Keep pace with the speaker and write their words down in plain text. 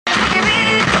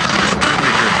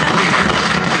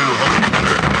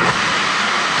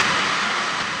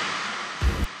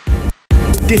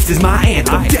this is my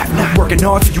anthem. Deph Naught, working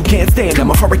hard so you can't stand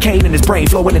him. A hurricane in his brain,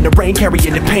 flowing in the rain,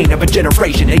 carrying the pain of a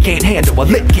generation. They can't handle a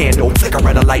lit candle, flicker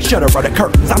of the light, shutter of the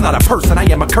curtains. I'm not a person, I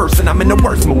am a curse, and I'm in the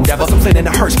worst mood ever. Something in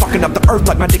the hearse, fucking up the earth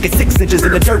like my dick is 6 inches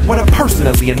in the dirt. What a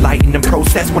personally enlightened and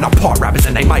process when I part rappers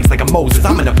and they mics like a Moses.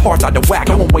 I'm in the parts out the whack,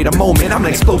 I won't wait a moment. I'm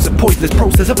an explosive, poisonous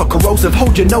process of a corrosive.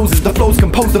 Hold your noses, the flow's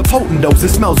composed of potent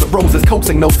doses. Smells of roses,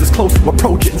 coaxing noses close to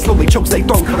approach it and slowly chokes they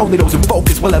throat. Only those who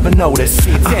focus will ever notice.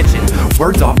 Pay attention,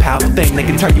 words are a powerful thing. They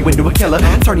can turn you into a killer,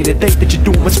 turn you to think that you're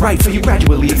doing what's right, so you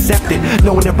gradually accept it,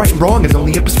 knowing that right and wrong is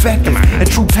only a perspective. And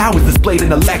true power is displayed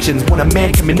in elections, when a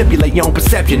man can manipulate your own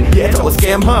perception. Yeah, it's all a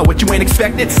scam, huh? What you ain't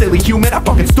expected? Silly human, I'm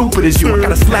fucking stupid as you. I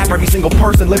gotta slap every single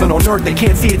person living on earth. They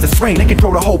can't see it's a strain, they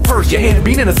control the whole purse. Your hand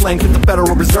being in a slang since the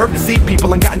Federal Reserve. Deceive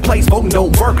people and got in place, voting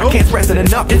don't work. I can't stress it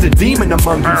enough, there's a demon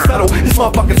among you. Subtle, this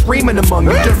motherfucker screaming among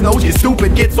you. Just knows you're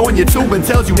stupid, gets on your tube and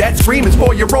tells you that scream is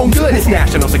for your own good. It's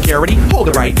national security, hold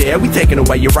it right there. We taking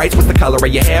away your rights. What's the color of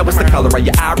your hair? What's the color of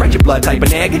your eye? Write your blood type in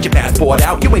there, get your passport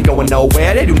out. You ain't going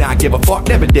nowhere, they do not give a fuck.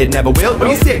 Never did, never will. When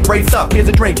you sick, brace up, here's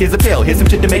a drink, here's a pill. Here's some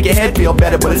shit to make your head feel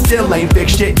better, but it still ain't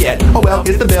fixed shit yet. Oh well,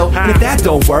 here's the bill, and if that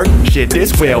don't work, shit,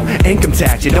 this will. Income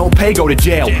tax, you don't pay, go to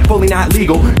jail. Fully not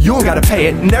legal, you don't gotta pay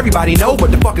it. And everybody know,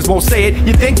 but the fuckers won't say it.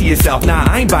 You think to yourself, nah,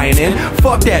 I ain't buying in.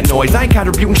 Fuck that noise, I ain't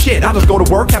contributing shit. I'll just go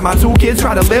to work, have my 2 kids,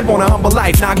 try to live on a humble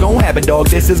life. Not gon' happen, dog,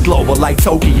 this is global, like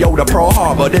Tokyo to Pearl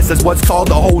Harbor. This is what's called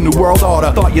the whole new world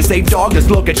order. Thought you safe, dog, just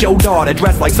look at your daughter,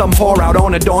 dressed like some whore out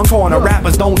on a dawn corner.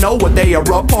 Rappers don't know what they are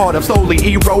a part of, slowly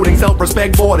eroding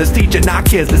self-respect borders. Teaching our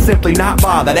kids to simply not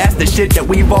bother. That's the shit that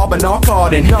we've all been all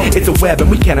caught in. It's a web and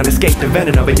we cannot escape the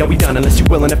venom of it. Yo, we done unless you're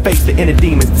willing to face the inner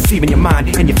demons deceiving your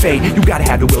mind and your fate. You gotta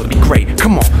have the will to be great,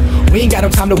 come on. We ain't got no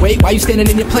time to wait, why you standing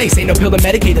in your place? Ain't no pill to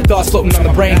medicate the thoughts floating on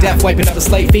the brain. Death wiping out the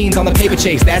slave fiends on the paper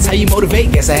chase. That's how you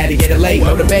motivate, guess I had to get it late.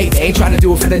 No debate, they ain't trying to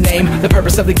do it for the name. The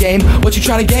purpose of the game, what you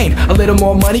trying to gain? A little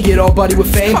more money, get all buddy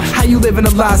with fame. How you living a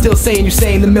lie, still saying you're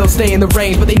saying the mill stay in the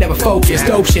range, but they never focus.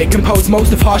 Dope shit, compose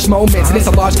most of harsh moments, and it's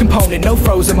a large component. No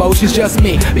frozen emotions, just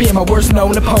me, being my worst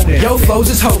known opponent. Yo, flows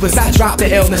is hopeless, I drop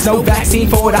the illness. No vaccine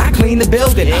for it, I clean the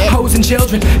building. Hoes and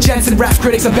children, gents and rap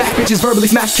critics, I'm back bitches, verbally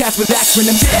smash cats with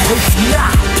acronyms.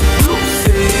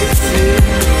 Lucid,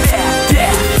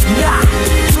 Deph Naught.